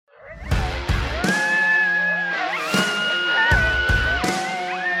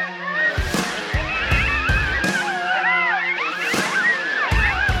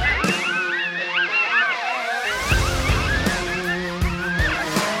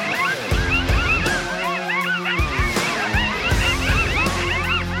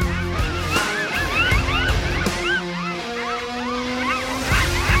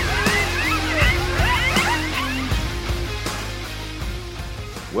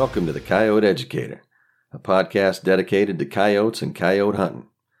Welcome to the Coyote Educator, a podcast dedicated to coyotes and coyote hunting,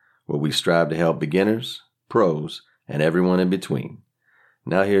 where we strive to help beginners, pros, and everyone in between.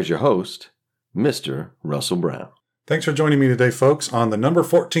 Now here's your host, Mr. Russell Brown. Thanks for joining me today, folks, on the number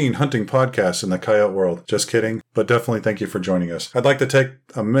 14 hunting podcast in the coyote world. Just kidding, but definitely thank you for joining us. I'd like to take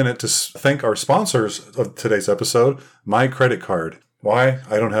a minute to thank our sponsors of today's episode, My Credit Card. Why?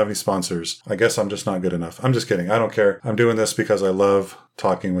 I don't have any sponsors. I guess I'm just not good enough. I'm just kidding. I don't care. I'm doing this because I love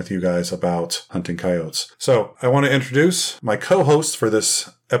talking with you guys about hunting coyotes. So I want to introduce my co-host for this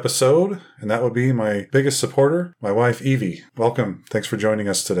episode, and that would be my biggest supporter, my wife, Evee. Welcome. Thanks for joining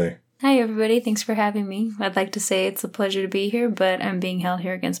us today. Hi, everybody. Thanks for having me. I'd like to say it's a pleasure to be here, but I'm being held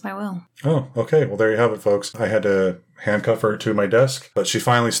here against my will. Oh, okay. Well, there you have it, folks. I had to handcuff her to my desk, but she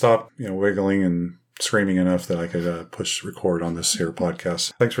finally stopped, wiggling and screaming enough that I could push record on this here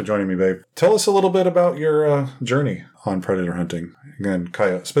podcast. Thanks for joining me, babe. Tell us a little bit about your journey on predator hunting. Again,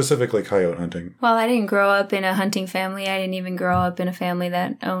 specifically coyote hunting. Well, I didn't grow up in a hunting family. I didn't even grow up in a family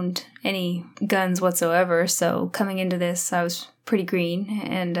that owned any guns whatsoever. So coming into this, I was pretty green,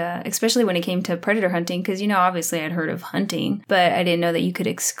 and especially when it came to predator hunting, because, obviously I'd heard of hunting, but I didn't know that you could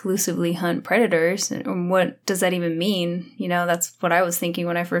exclusively hunt predators. What does that even mean? That's what I was thinking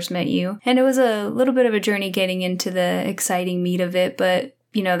when I first met you. And it was a little bit of a journey getting into the exciting meat of it, but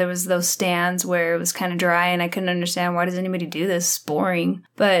there was those stands where it was kind of dry and I couldn't understand, why does anybody do this? It's boring.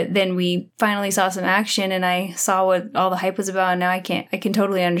 But then we finally saw some action and I saw what all the hype was about. And now I can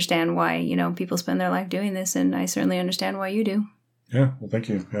totally understand why, people spend their life doing this. And I certainly understand why you do. Yeah, well, thank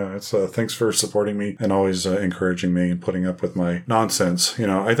you. Yeah, it's thanks for supporting me and always encouraging me and putting up with my nonsense.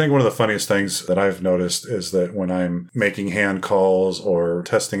 I think one of the funniest things that I've noticed is that when I'm making hand calls or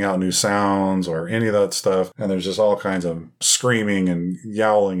testing out new sounds or any of that stuff, and there's just all kinds of screaming and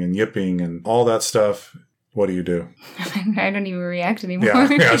yowling and yipping and all that stuff, what do? I don't even react anymore.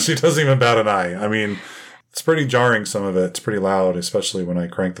 Yeah, she doesn't even bat an eye. I mean, it's pretty jarring, some of it. It's pretty loud, especially when I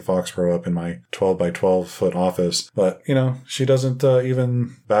crank the Foxborough up in my 12 by 12 foot office. But, she doesn't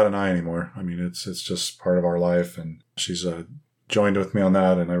even bat an eye anymore. I mean, it's just part of our life, and she's joined with me on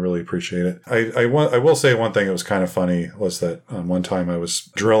that, and I really appreciate it. I will say one thing that was kind of funny was that one time I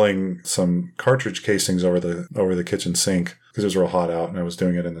was drilling some cartridge casings over the kitchen sink, because it was real hot out, and I was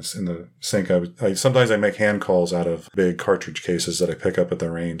doing it in the sink. Sometimes I make hand calls out of big cartridge cases that I pick up at the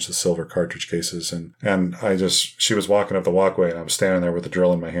range, the silver cartridge cases, and she was walking up the walkway, and I was standing there with the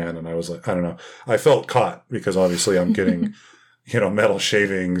drill in my hand, and I was like, I don't know, I felt caught, because obviously I'm getting metal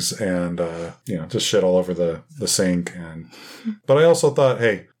shavings and just shit all over the sink, but I also thought,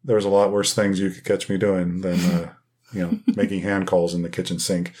 hey, there's a lot worse things you could catch me doing than making hand calls in the kitchen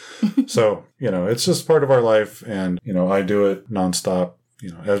sink. So, it's just part of our life. And, I do it nonstop,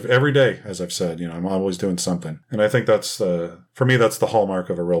 every day, as I've said, I'm always doing something. And I think that's for me, that's the hallmark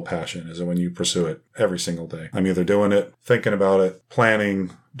of a real passion, is when you pursue it every single day. I'm either doing it, thinking about it,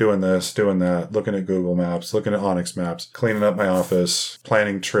 planning, doing this, doing that, looking at Google Maps, looking at Onyx Maps, cleaning up my office,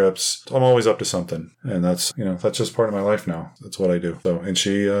 planning trips. I'm always up to something. And that's just part of my life now. That's what I do. So, and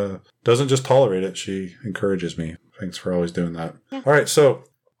she doesn't just tolerate it. She encourages me. Thanks for always doing that. Yeah. All right. So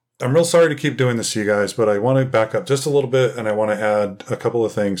I'm real sorry to keep doing this to you guys, but I want to back up just a little bit, and I want to add a couple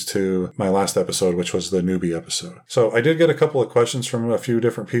of things to my last episode, which was the newbie episode. So I did get a couple of questions from a few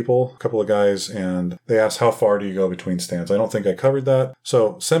different people, a couple of guys, and they asked, how far do you go between stands? I don't think I covered that.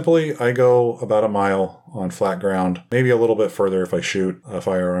 So simply, I go about a mile on flat ground, maybe a little bit further if I shoot a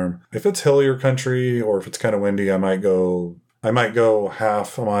firearm. If it's hillier country or if it's kind of windy, I might go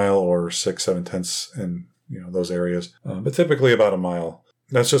half a mile or 6/7 in those areas, but typically about a mile.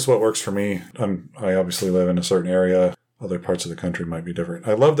 That's just what works for me. I obviously live in a certain area. Other parts of the country might be different.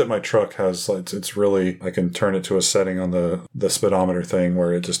 I love that my truck has, it's really, I can turn it to a setting on the speedometer thing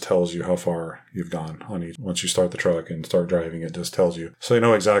where it just tells you how far you've gone on each. Once you start the truck and start driving, it just tells you. So you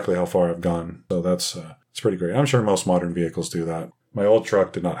know exactly how far I've gone. So it's pretty great. I'm sure most modern vehicles do that. My old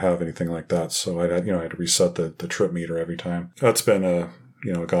truck did not have anything like that. So I had to reset the trip meter every time. That's been a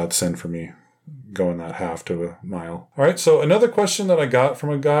godsend for me, going that half to a mile. All right, so another question that I got from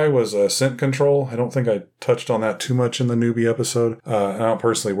a guy was scent control. I don't think I touched on that too much in the newbie episode. I don't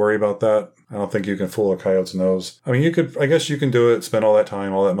personally worry about that. I don't think you can fool a coyote's nose. I mean, I guess you can do it, spend all that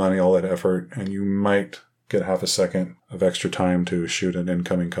time, all that money, all that effort, and you might get half a second of extra time to shoot an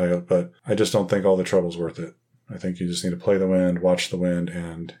incoming coyote, but I just don't think all the trouble's worth it. I think you just need to play the wind, watch the wind,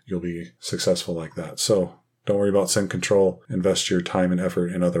 and you'll be successful like that. So Don't worry about scent control. Invest your time and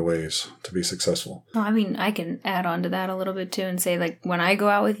effort in other ways to be successful. Well, I mean, I can add on to that a little bit too and say, like, when I go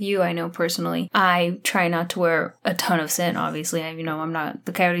out with you, I know personally, I try not to wear a ton of scent, obviously.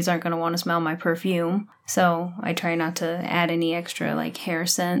 The coyotes aren't going to want to smell my perfume. So I try not to add any extra, like, hair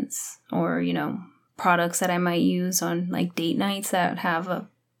scents or, products that I might use on, like, date nights that have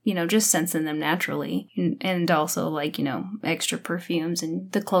just scents in them naturally. And also, like, extra perfumes,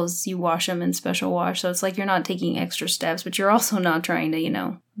 and the clothes, you wash them in special wash. So it's like you're not taking extra steps, but you're also not trying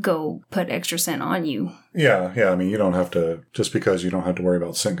to, go put extra scent on you. Yeah. I mean, you don't have to, just because you don't have to worry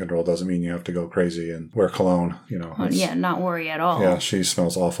about scent control doesn't mean you have to go crazy and wear cologne, Not worry at all. Yeah, she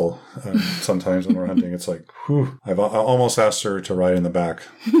smells awful. Sometimes when we're hunting, it's like, whew. I almost asked her to ride in the back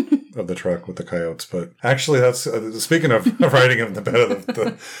of the truck with the coyotes, but actually that's, speaking of riding in the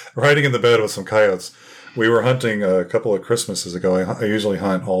bed riding in the bed with some coyotes, we were hunting a couple of Christmases ago. I usually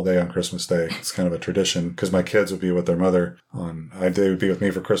hunt all day on Christmas Day. It's kind of a tradition because my kids would be with their mother they would be with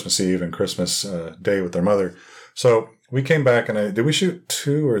me for Christmas Eve and Christmas Day with their mother. So we came back and did we shoot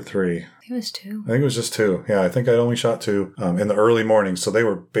 2 or 3? It was 2. I think it was just 2. Yeah, I think I'd only shot 2 in the early morning. So they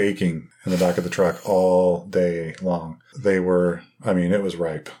were baking in the back of the truck all day long. They were, it was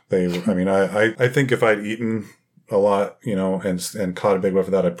ripe. I think if I'd eaten a lot, and caught a big whiff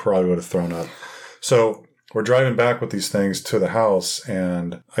of that, I probably would have thrown up. So we're driving back with these things to the house,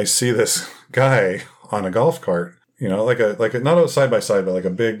 and I see this guy on a golf cart, like a not a side by side, but like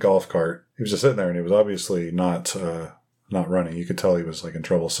a big golf cart. He was just sitting there, and he was obviously not running. You could tell he was like in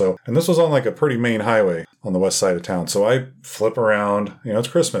trouble. So, and this was on like a pretty main highway on the west side of town. So I flip around. It's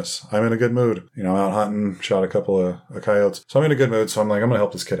Christmas. I'm in a good mood. Out hunting, shot a couple of coyotes. So I'm in a good mood. So I'm like, I'm gonna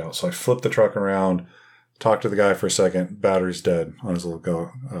help this kid out. So I flip the truck around. Talked to the guy for a second. Battery's dead on his little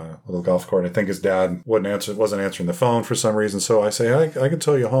golf cart. I think his dad wasn't answering the phone for some reason. So I say, I can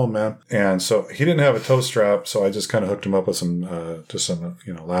tow you home, man. And so he didn't have a tow strap. So I just kind of hooked him up with some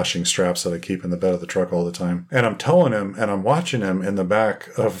lashing straps that I keep in the bed of the truck all the time. And I'm towing him and I'm watching him in the back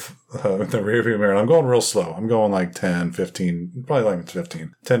of the rearview mirror. And I'm going real slow. I'm going like 10, 15, probably like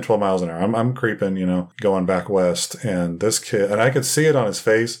 15, 10, 12 miles an hour. I'm creeping, going back west. And this kid, and I could see it on his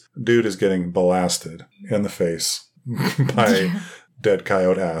face. Dude is getting blasted in the face by dead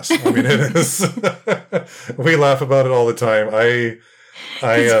coyote ass. It is. We laugh about it all the time.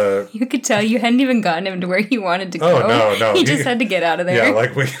 You could tell you hadn't even gotten him to where he wanted to go. Oh, no. He just had to get out of there. Yeah,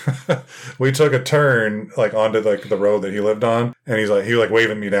 like we took a turn like onto like the road that he lived on, and he was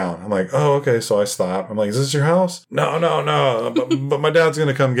waving me down. I'm like, oh, okay. So I stop. I'm like, is this your house? No. But my dad's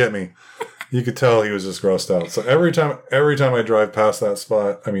gonna come get me. You could tell he was just grossed out. So every time I drive past that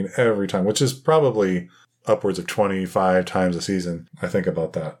spot, every time, which is probably upwards of 25 times a season, I think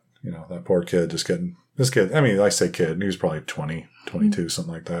about that. That poor kid just getting, this kid, I say kid, he was probably 20, 22,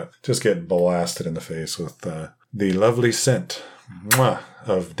 something like that. Just getting blasted in the face with the lovely scent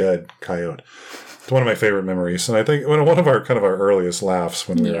of dead coyote. It's one of my favorite memories. And I think one of our earliest laughs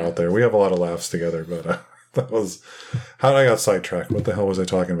when we were out there. We have a lot of laughs together, but that was how I got sidetracked. What the hell was I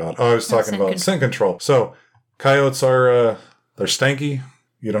talking about? Oh, I was talking about scent control. So coyotes are, they're stanky.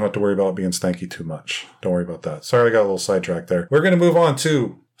 You don't have to worry about being stanky too much. Don't worry about that. Sorry, I got a little sidetracked there. We're going to move on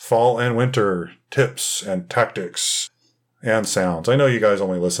to fall and winter tips and tactics and sounds. I know you guys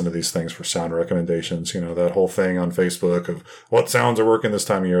only listen to these things for sound recommendations. That whole thing on Facebook of what sounds are working this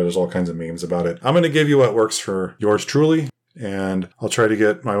time of year. There's all kinds of memes about it. I'm going to give you what works for yours truly. And I'll try to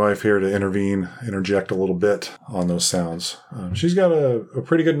get my wife here to interject a little bit on those sounds. She's got a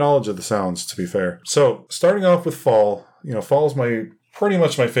pretty good knowledge of the sounds, to be fair. So starting off with fall, fall is pretty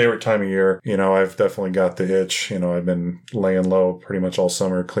much my favorite time of year. I've definitely got the itch. I've been laying low pretty much all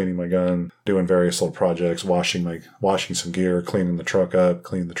summer, cleaning my gun, doing various little projects, washing some gear, cleaning the truck up,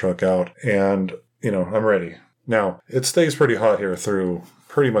 cleaning the truck out. And, I'm ready. Now, it stays pretty hot here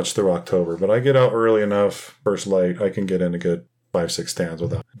pretty much through October, but I get out early enough, first light, I can get in a good 5-6 stands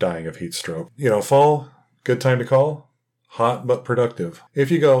without dying of heat stroke. Fall, good time to call. Hot but productive.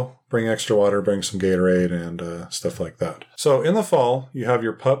 If you go, bring extra water, bring some Gatorade and stuff like that. So in the fall, you have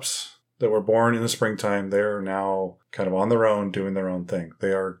your pups that were born in the springtime. They're now kind of on their own, doing their own thing.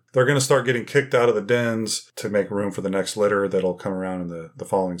 They're going to start getting kicked out of the dens to make room for the next litter that'll come around in the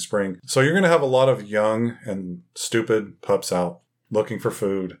following spring. So you're going to have a lot of young and stupid pups out looking for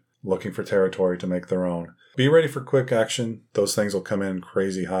food, looking for territory to make their own. Be ready for quick action. Those things will come in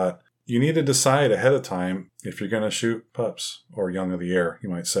crazy hot. You need to decide ahead of time if you're going to shoot pups or young of the year, you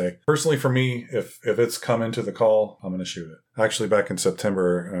might say. Personally, for me, if it's come into the call, I'm going to shoot it. Actually, back in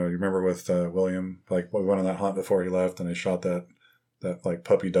September, you remember with William, we went on that hunt before he left, and I shot that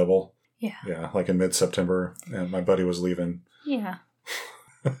puppy double. Yeah. Yeah, in mid-September, and my buddy was leaving. Yeah.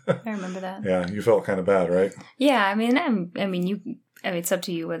 I remember that. Yeah, you felt kind of bad, right? Yeah, I mean, it's up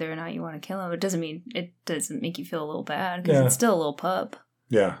to you whether or not you want to kill him. It doesn't make you feel a little bad because it's still a little pup.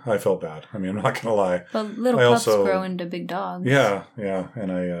 Yeah, I felt bad. I mean, I'm not gonna lie. But little pups grow into big dogs. Yeah,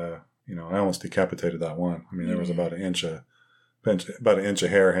 and I almost decapitated that one. I mean, there was about an inch of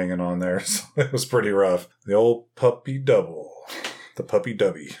hair hanging on there, so it was pretty rough. The old puppy double, the puppy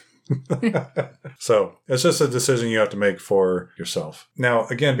dubby. So it's just a decision you have to make for yourself. Now,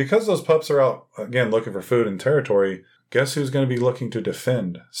 again, because those pups are out again looking for food and territory, guess who's going to be looking to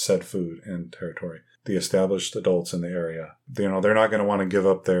defend said food and territory? The established adults in the area. They're not going to want to give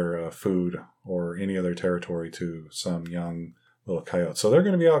up their food or any of their territory to some young little coyote. So they're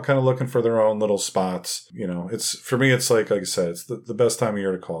going to be out kind of looking for their own little spots. For me, it's like I said, it's the best time of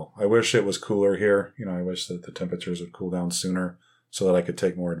year to call. I wish it was cooler here. I wish that the temperatures would cool down sooner so that I could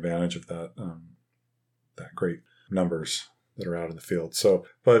take more advantage of that great numbers that are out in the field. So,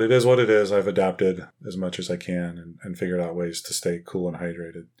 but it is what it is. I've adapted as much as I can and figured out ways to stay cool and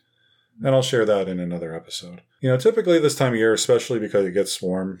hydrated. And I'll share that in another episode. Typically this time of year, especially because it gets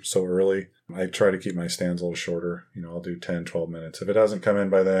warm so early, I try to keep my stands a little shorter. I'll do 10, 12 minutes. If it hasn't come in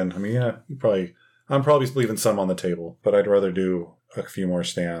by then, I'm probably leaving some on the table, but I'd rather do a few more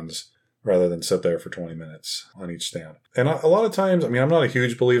stands rather than sit there for 20 minutes on each stand. And a lot of times, I'm not a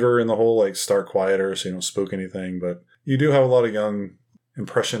huge believer in the whole start quieter so you don't spook anything, but you do have a lot of young,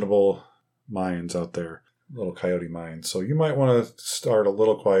 impressionable minds out there, little coyote minds. So you might want to start a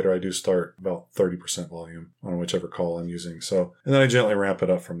little quieter. I do start about 30% volume on whichever call I'm using. So, and then I gently ramp it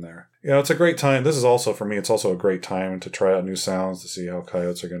up from there. It's a great time. This is also, for me, it's also a great time to try out new sounds to see how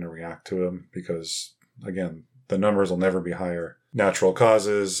coyotes are going to react to them because, again, the numbers will never be higher. Natural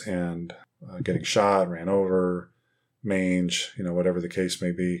causes and getting shot, ran over, mange, whatever the case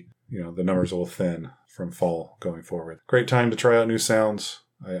may be, the numbers will thin from fall going forward. Great time to try out new sounds.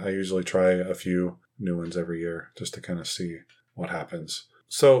 I usually try a few new ones every year just to kind of see what happens.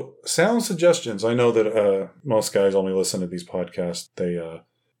 So sound suggestions. I know that most guys only listen to these podcasts. They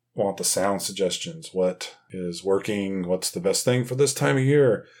want the sound suggestions. What is working? What's the best thing for this time of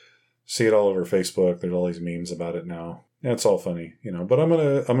year? See it all over Facebook. There's all these memes about it now. Yeah, it's all funny, but I'm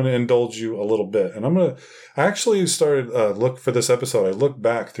gonna indulge you a little bit, and I actually started look for this episode. I looked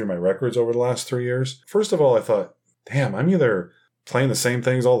back through my records over the last 3 years. First of all, I thought, damn, I'm either playing the same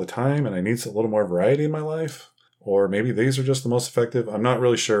things all the time, and I need a little more variety in my life, or maybe these are just the most effective. I'm not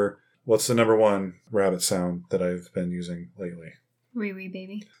really sure. What's the number one rabbit sound that I've been using lately? Ree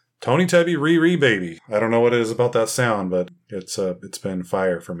baby. Tony Tebby, Ree baby. I don't know what it is about that sound, but it's been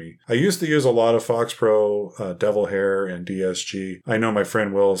fire for me. I used to use a lot of Fox Pro, Devil Hair, and DSG. I know my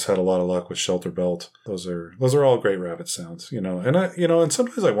friend Will's had a lot of luck with Shelter Belt. Those are all great rabbit sounds, and and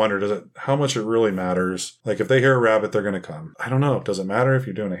sometimes I wonder, how much it really matters? Like if they hear a rabbit, they're going to come. I don't know. Does it matter if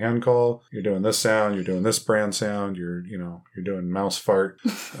you're doing a hand call, you're doing this sound, you're doing this brand sound, you're doing mouse fart?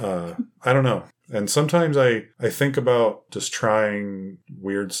 I don't know. And sometimes I think about just trying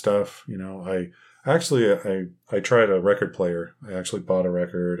weird stuff. I tried a record player. I actually bought a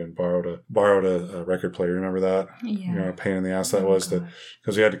record and borrowed a record player. Remember that? Yeah. A pain in the ass that was,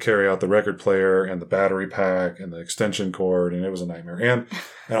 because we had to carry out the record player and the battery pack and the extension cord, and it was a nightmare. And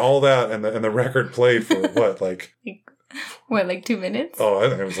all that, and the record played for what, like 2 minutes? Oh, I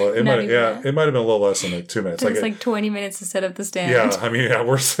think it was it might have been a little less than 2 minutes. It took 20 minutes to set up the stand. Yeah,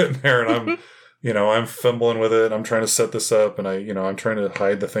 we're sitting there and I'm I'm fumbling with it. I'm trying to set this up and I'm trying to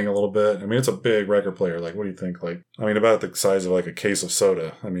hide the thing a little bit. It's a big record player. Like, what do you think? About the size of a case of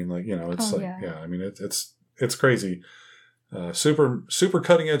soda. It's it's crazy. Super, super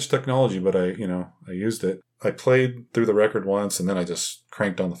cutting edge technology, but I used it. I played through the record once and then I just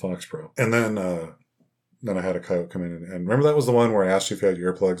cranked on the Fox Pro. And then I had a coyote come in and remember that was the one where I asked you if you had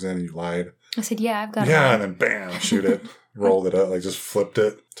your earplugs in and you lied? I said, yeah, I've got it. Yeah, and then bam, shoot it. Rolled it up, just flipped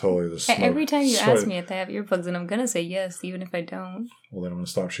it. Totally just smoked. Every time you ask me if they have earplugs in, I'm going to say yes, even if I don't. Well, then I'm going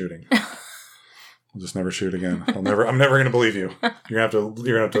to stop shooting. I'll just never shoot again. I'm never going to believe you. You're going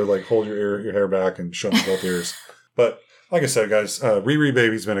to have to hold your hair back and show me both ears. But like I said, guys, Ree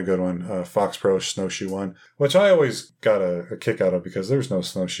Baby's been a good one. Fox Pro Snowshoe one, which I always got a kick out of because there's no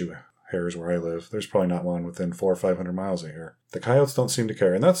snowshoe hares where I live. There's probably not one within 400 or 500 miles of here. The coyotes don't seem to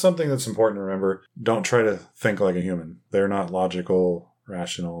care. And that's something that's important to remember. Don't try to think like a human. They're not logical,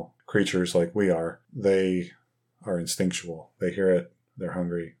 rational creatures like we are. They are instinctual. They hear it. They're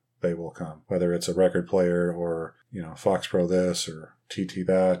hungry. They will come. Whether it's a record player or, Fox Pro this or TT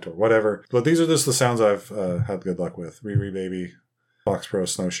that or whatever. But these are just the sounds I've had good luck with. Ree Baby, Fox Pro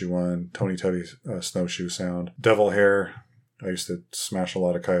Snowshoe 1, Tony Tebby Snowshoe sound, Devil Hair. I used to smash a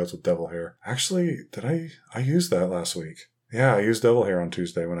lot of coyotes with Devil Hair. Actually, I used that last week? Yeah, I used devil hair on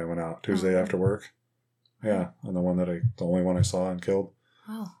Tuesday when I went out. Tuesday after work. Yeah, and the only one I saw and killed.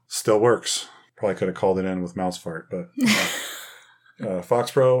 Wow. Still works. Probably could have called it in with mouse fart, but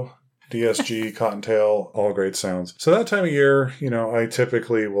Fox Pro, DSG, Cottontail, all great sounds. So that time of year, I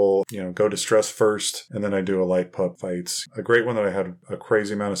typically will, go distress first, and then I do a light pup fights. A great one that I had a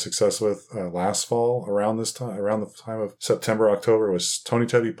crazy amount of success with last fall around the time of September, October was Tony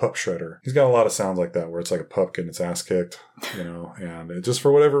Tubby Pup Shredder. He's got a lot of sounds like that where it's like a pup getting its ass kicked, and it just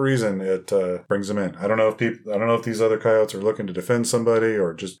for whatever reason it brings them in. I don't know if these other coyotes are looking to defend somebody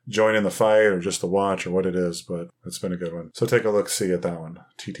or just join in the fight or just to watch or what it is, but it's been a good one. So take a look, see at that one.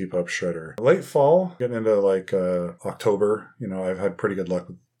 TT Pup Shredder. Late fall, getting into like October, I've had pretty good luck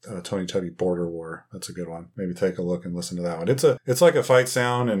with Tony Tubby Border War. That's a good one. Maybe take a look and listen to that one. It's like a fight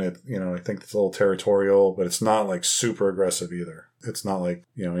sound, and I think it's a little territorial, but it's not like super aggressive either. It's not like,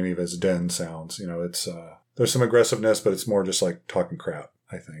 any of his den sounds. It's there's some aggressiveness, but it's more just like talking crap,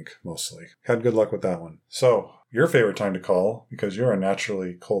 I think, mostly. Had good luck with that one. So, your favorite time to call, because you're a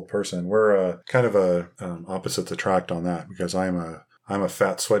naturally cold person. We're kind of opposites attract on that, because I'm a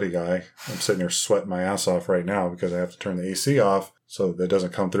fat, sweaty guy. I'm sitting here sweating my ass off right now because I have to turn the AC off so that it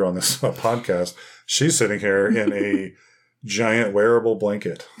doesn't come through on this podcast. She's sitting here in a giant wearable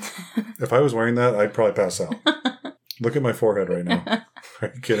blanket. If I was wearing that, I'd probably pass out. Look at my forehead right now.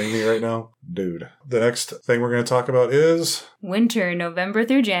 Are you kidding me right now? Dude. The next thing we're going to talk about is... winter, November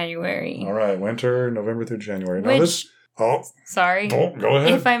through January. All right, winter, November through January. Now sorry. Oh, go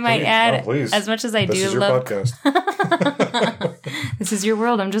ahead. If I might add, as much as I this do is your love... podcast. This is your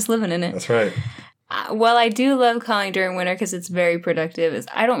world. I'm just living in it. That's right. Well, I do love calling during winter because it's very productive.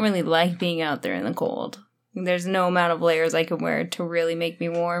 I don't really like being out there in the cold. There's no amount of layers I can wear to really make me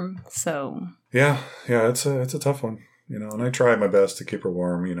warm, so... Yeah, it's a tough one. And I try my best to keep her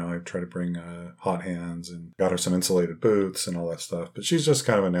warm. I try to bring hot hands and got her some insulated boots and all that stuff. But she's just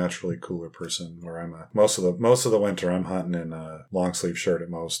kind of a naturally cooler person. Where most of the winter I'm hunting in a long sleeve shirt at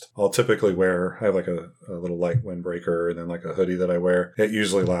most. I'll typically wear. I have like a little light windbreaker and then like a hoodie that I wear. It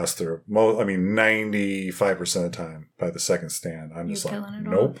usually lasts through 95% of the time. By the second stand, I'm just like,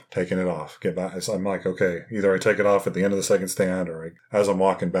 nope, taking it off. Get back. So I'm like, okay, either I take it off at the end of the second stand, or as I'm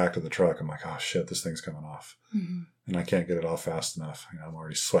walking back to the truck, I'm like, oh shit, this thing's coming off. Mm-hmm. And I can't get it off fast enough. I'm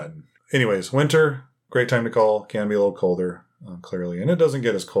already sweating. Anyways, winter, great time to call. Can be a little colder, clearly. And it doesn't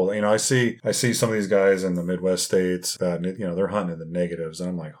get as cold. I see some of these guys in the Midwest states that, they're hunting in the negatives. And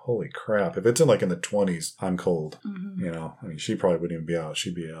I'm like, holy crap. If it's in the 20s, I'm cold. Mm-hmm. She probably wouldn't even be out.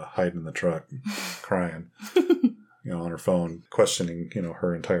 She'd be hiding in the truck, crying. On her phone, questioning,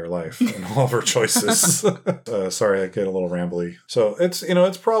 her entire life and all of her choices. Sorry, I get a little rambly. So it's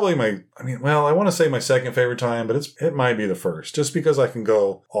probably I want to say my second favorite time, but it might be the first, just because I can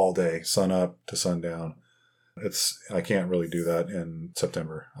go all day, sun up to sundown. I can't really do that in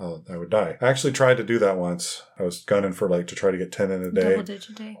September. I would die. I actually tried to do that once. I was gunning for to try to get 10 in a day.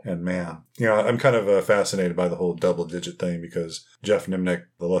 Double-digit day. And man, I'm kind of fascinated by the whole double-digit thing because Jeff Nimnick,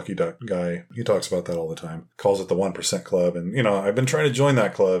 the Lucky Duck guy, he talks about that all the time. Calls it the 1% club. And, I've been trying to join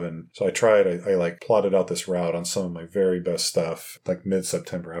that club. And so I tried. I plotted out this route on some of my very best stuff,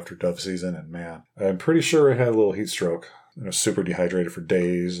 mid-September after dove season. And man, I'm pretty sure I had a little heat stroke. I was super dehydrated for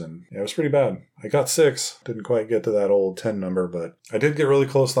days, and it was pretty bad. I got 6. Didn't quite get to that old 10 number, but I did get really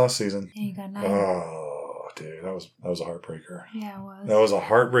close last season. Yeah, you got 9. Oh, dude, that was a heartbreaker. Yeah, it was. That was a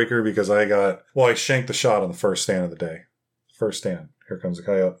heartbreaker because I shanked the shot on the first stand of the day. First stand. Here comes a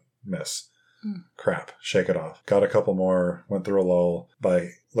coyote. Miss. Crap. Shake it off. Got a couple more. Went through a lull.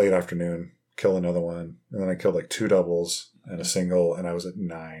 By late afternoon, kill another one. And then I killed 2 doubles and a single, and I was at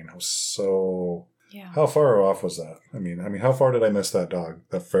 9. I was so... Yeah. How far off was that? I mean, how far did I miss that dog?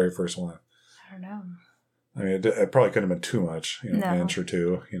 That very first one? I don't know. It probably couldn't have been too much, an inch or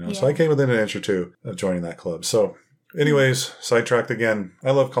two, Yeah. So I came within an inch or two of joining that club. So anyways, sidetracked again.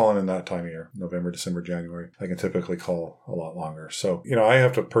 I love calling in that time of year, November, December, January. I can typically call a lot longer. So, I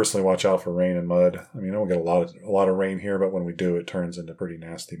have to personally watch out for rain and mud. I don't get a lot of rain here, but when we do, it turns into pretty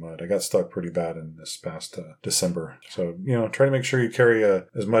nasty mud. I got stuck pretty bad in this past December. So, try to make sure you carry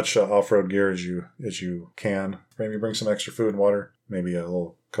as much off-road gear as you can. Maybe bring some extra food and water. Maybe a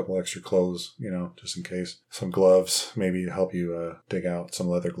couple extra clothes, just in case. Some gloves, maybe help you dig out some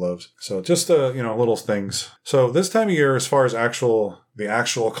leather gloves. So just, little things. So this time of year, as far as actual the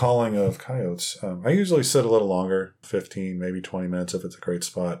actual calling of coyotes, I usually sit a little longer, 15, maybe 20 minutes if it's a great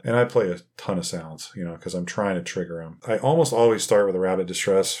spot. And I play a ton of sounds, because I'm trying to trigger them. I almost always start with a rabbit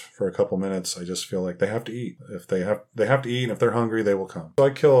distress for a couple minutes. I just feel like they have to eat. If they have to eat, and if they're hungry, they will come. So I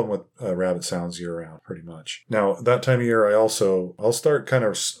kill them with rabbit sounds year round, pretty much. Now, that time of year, I'll start kind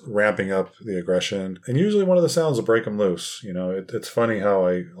of ramping up the aggression. And usually one of the sounds will break them loose. It's funny how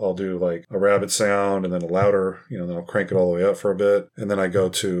I'll do like a rabbit sound and then a louder, then I'll crank it all the way up for a bit. And then I go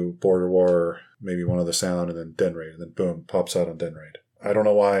to Border War, maybe one other sound, and then Den Raid, and then boom, pops out on Den Raid. I don't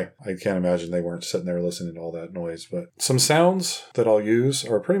know why. I can't imagine they weren't sitting there listening to all that noise. But some sounds that I'll use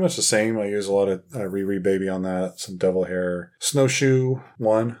are pretty much the same. I use a lot of Riri Baby on that, some Devil Hair. Snowshoe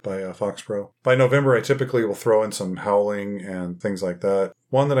 1 by Fox Pro. By November, I typically will throw in some howling and things like that.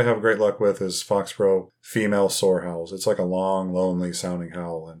 One that I have great luck with is Fox Pro Female Sore Howls. It's like a long, lonely sounding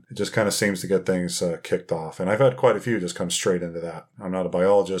howl, and it just kind of seems to get things kicked off. And I've had quite a few just come straight into that. I'm not a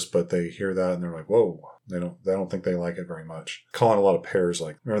biologist, but they hear that and they're like, whoa. They don't think they like it very much. Calling a lot of pairs.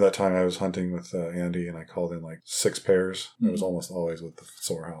 Like, remember that time I was hunting with Andy and I called in like 6 pairs? Mm-hmm. It was almost always with the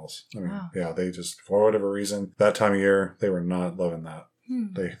sore howls. I mean, yeah, they just, for whatever reason, that time of year, they were not loving that.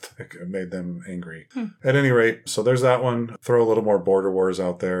 It made them angry. At any rate, so there's that one. Throw a little more Border Wars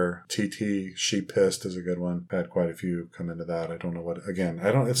out there. TT, She Pissed is a good one. I've had quite a few come into that. I don't know what, again,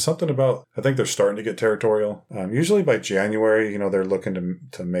 it's something about, I think they're starting to get territorial. Usually by January, they're looking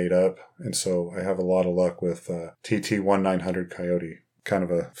to mate up. And so I have a lot of luck with TT-1900 Coyote. Kind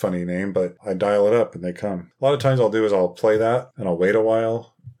of a funny name, but I dial it up and they come. A lot of times I'll do is I'll play that and I'll wait a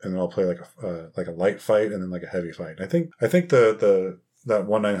while and then I'll play like a light fight and then like a heavy fight. I think that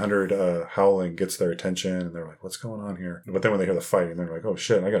 1-900 howling gets their attention and they're like, what's going on here? But then when they hear the fighting, they're like, oh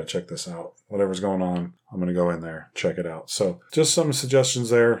shit, I got to check this out. Whatever's going on, I'm going to go in there, check it out. So just some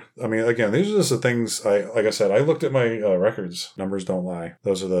suggestions there. I mean, again, these are just the things like I said, I looked at my records. Numbers don't lie.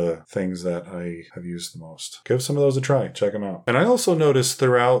 Those are the things that I have used the most. Give some of those a try. Check them out. And I also noticed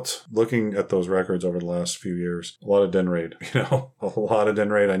throughout looking at those records over the last few years, a lot of Den Raid, a lot of Den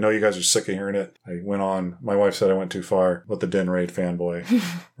Raid. I know you guys are sick of hearing it. My wife said I went too far with the Den Raid fanboy.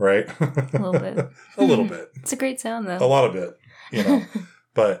 Right? A little bit. A little bit. It's a great sound, though. A lot of it,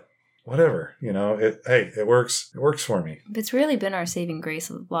 But whatever, it works. It works for me. It's really been our saving grace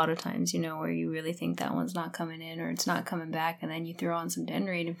a lot of times, where you really think that one's not coming in or it's not coming back, and then you throw on some Den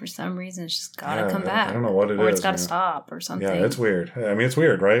Raid, and for some reason it's just gotta come back. I don't know what it is. Or it's gotta stop or something. Yeah, it's weird. I mean, it's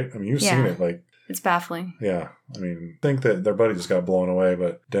weird, right? I mean, you've seen it, like... It's baffling. Yeah. I mean, think that their buddy just got blown away,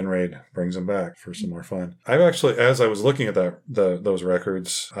 but Den Raid brings them back for some more fun. I've actually, as I was looking at those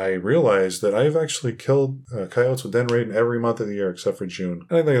records, I realized that I've actually killed coyotes with Den Raid in every month of the year except for June.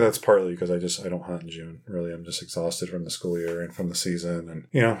 And I think that's partly because I don't hunt in June. Really, I'm just exhausted from the school year and from the season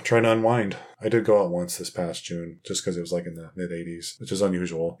and, trying to unwind. I did go out once this past June just because it was like in the mid-80s, which is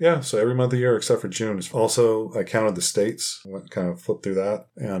unusual. Yeah, so every month of the year except for June. Also, I counted the states, kind of flipped through that,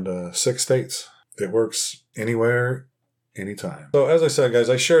 and 6 states. It works anywhere, anytime. So as I said, guys,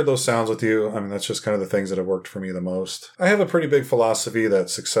 I shared those sounds with you. I mean, that's just kind of the things that have worked for me the most. I have a pretty big philosophy that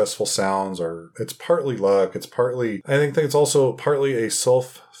successful sounds it's partly luck. I think it's also partly a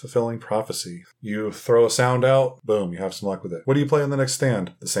self-fulfilling prophecy. You throw a sound out, boom, you have some luck with it. What do you play on the next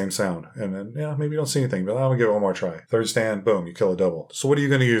stand? The same sound. And then, maybe you don't see anything, but I'm going to give it one more try. Third stand, boom, you kill a double. So what are you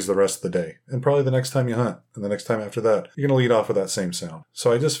going to use the rest of the day? And probably the next time you hunt. And the next time after that, you're going to lead off with that same sound.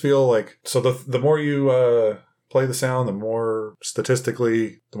 So I just feel like, the more you play the sound, the more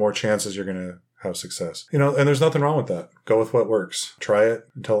statistically, the more chances you're going to have success. And there's nothing wrong with that. Go with what works. Try it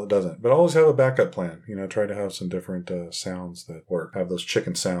until it doesn't. But always have a backup plan. Try to have some different sounds that work. Have those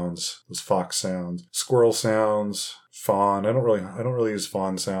chicken sounds, those fox sounds, squirrel sounds, fawn. I don't really use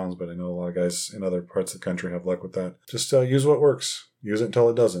fawn sounds, but I know a lot of guys in other parts of the country have luck with that. Just use what works. Use it until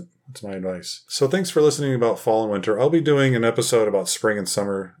it doesn't. That's my advice. So thanks for listening about fall and winter. I'll be doing an episode about spring and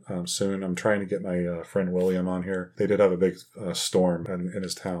summer soon. I'm trying to get my friend William on here. They did have a big storm in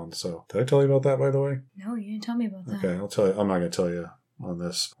his town. So did I tell you about that, by the way? No, you didn't tell me about that. Okay, I'll tell you. I'm not going to tell you on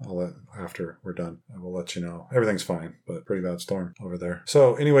this. After we're done, I will let you know. Everything's fine, but pretty bad storm over there.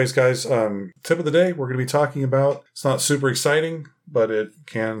 So anyways, guys, tip of the day we're going to be talking about. It's not super exciting, but it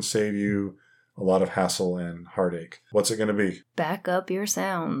can save you a lot of hassle and heartache. What's it going to be? Back up your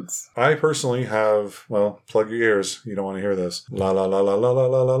sounds. I personally have, plug your ears. You don't want to hear this. La la la la la la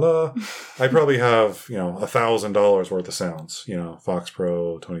la la la. I probably have, $1,000 worth of sounds. Fox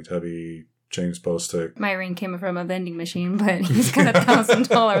Pro, Tony Tubby, James Bostick. My ring came from a vending machine, but he's got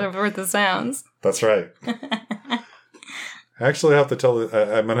 $1,000 worth of sounds. That's right. Actually, I have to tell.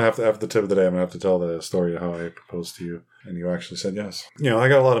 I'm gonna have to after the tip of the day. I'm gonna have to tell the story of how I proposed to you, and you actually said yes. I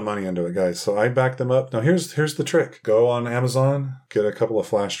got a lot of money into it, guys. So I backed them up. Now here's the trick: go on Amazon, get a couple of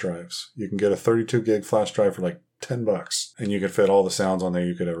flash drives. You can get a 32 gig flash drive for like $10, and you can fit all the sounds on there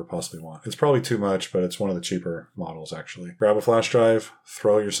you could ever possibly want. It's probably too much, but it's one of the cheaper models actually. Grab a flash drive,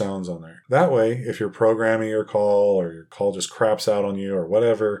 throw your sounds on there. That way, if you're programming your call or your call just craps out on you or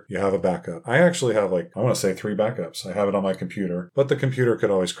whatever, you have a backup. I actually have I want to say 3 backups. I have it on my computer, but the computer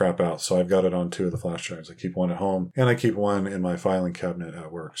could always crap out, so I've got it on 2 of the flash drives. I keep one at home, and I keep one in my filing cabinet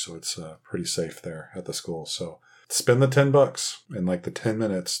at work, so it's pretty safe there at the school. So spend the $10 in like the 10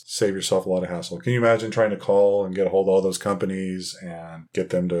 minutes. Save yourself a lot of hassle. Can you imagine trying to call and get a hold of all those companies and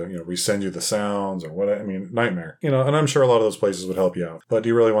get them to, resend you the sounds or what? I mean, nightmare. And I'm sure a lot of those places would help you out. But do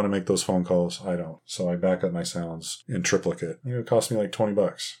you really want to make those phone calls? I don't. So I back up my sounds in triplicate. It cost me like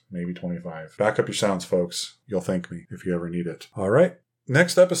 $20, maybe $25. Back up your sounds, folks. You'll thank me if you ever need it. All right.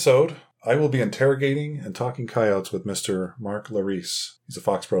 Next episode, I will be interrogating and talking coyotes with Mr. Mark Larice. He's a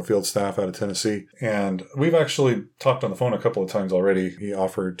Foxborough field staff out of Tennessee. And we've actually talked on the phone a couple of times already. He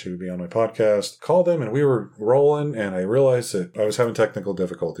offered to be on my podcast. Called him and we were rolling, and I realized that I was having technical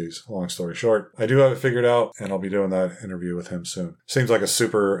difficulties. Long story short, I do have it figured out, and I'll be doing that interview with him soon. Seems like a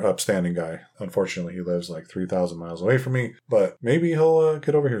super upstanding guy. Unfortunately, he lives like 3,000 miles away from me, but maybe he'll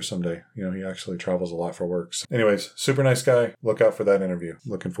get over here someday. He actually travels a lot for work. So anyways, super nice guy. Look out for that interview.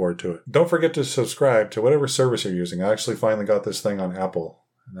 Looking forward to it. Don't forget to subscribe to whatever service you're using. I actually finally got this thing on Apple,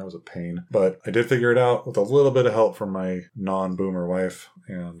 and that was a pain. But I did figure it out with a little bit of help from my non-boomer wife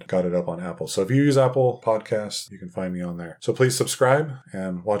and got it up on Apple. So if you use Apple Podcasts, you can find me on there. So please subscribe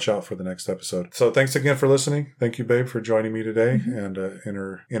and watch out for the next episode. So thanks again for listening. Thank you, babe, for joining me today and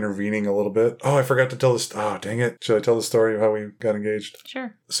intervening a little bit. Oh, I forgot to tell this. Oh, dang it. Should I tell the story of how we got engaged?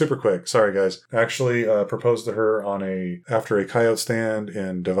 Sure. Super quick. Sorry, guys. Actually proposed to her after a coyote stand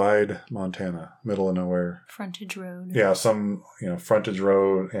in Divide, Montana, middle of nowhere. Frontage road. Yeah, some, frontage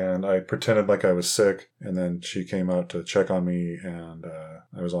road. And I pretended like I was sick. And then she came out to check on me, and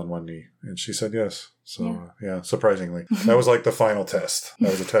I was on one knee. And she said yes. So, yeah, surprisingly. That was like the final test.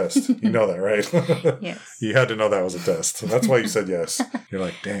 That was a test. You know that, right? Yes. You had to know that was a test. So that's why you said yes. You're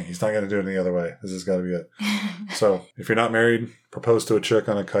like, dang, he's not going to do it any other way. This has got to be it. So if you're not married, propose to a chick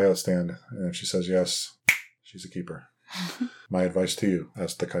on a coyote stand. And if she says yes, she's a keeper. My advice to you,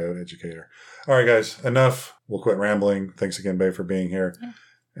 as the coyote educator. All right, guys, enough. We'll quit rambling. Thanks again, babe, for being here. Yeah.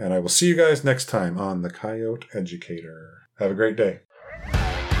 And I will see you guys next time on The Coyote Educator. Have a great day.